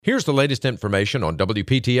Here's the latest information on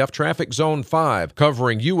WPTF Traffic Zone 5,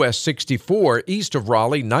 covering US 64 east of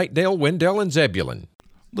Raleigh, Knightdale, Wendell, and Zebulon.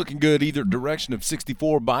 Looking good either direction of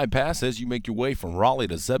 64 bypass as you make your way from Raleigh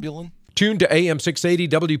to Zebulon. Tune to AM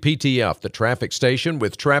 680 WPTF, the traffic station,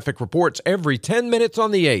 with traffic reports every 10 minutes on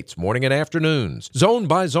the 8s, morning and afternoons.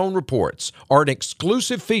 Zone-by-zone reports are an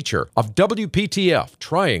exclusive feature of WPTF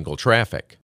Triangle Traffic.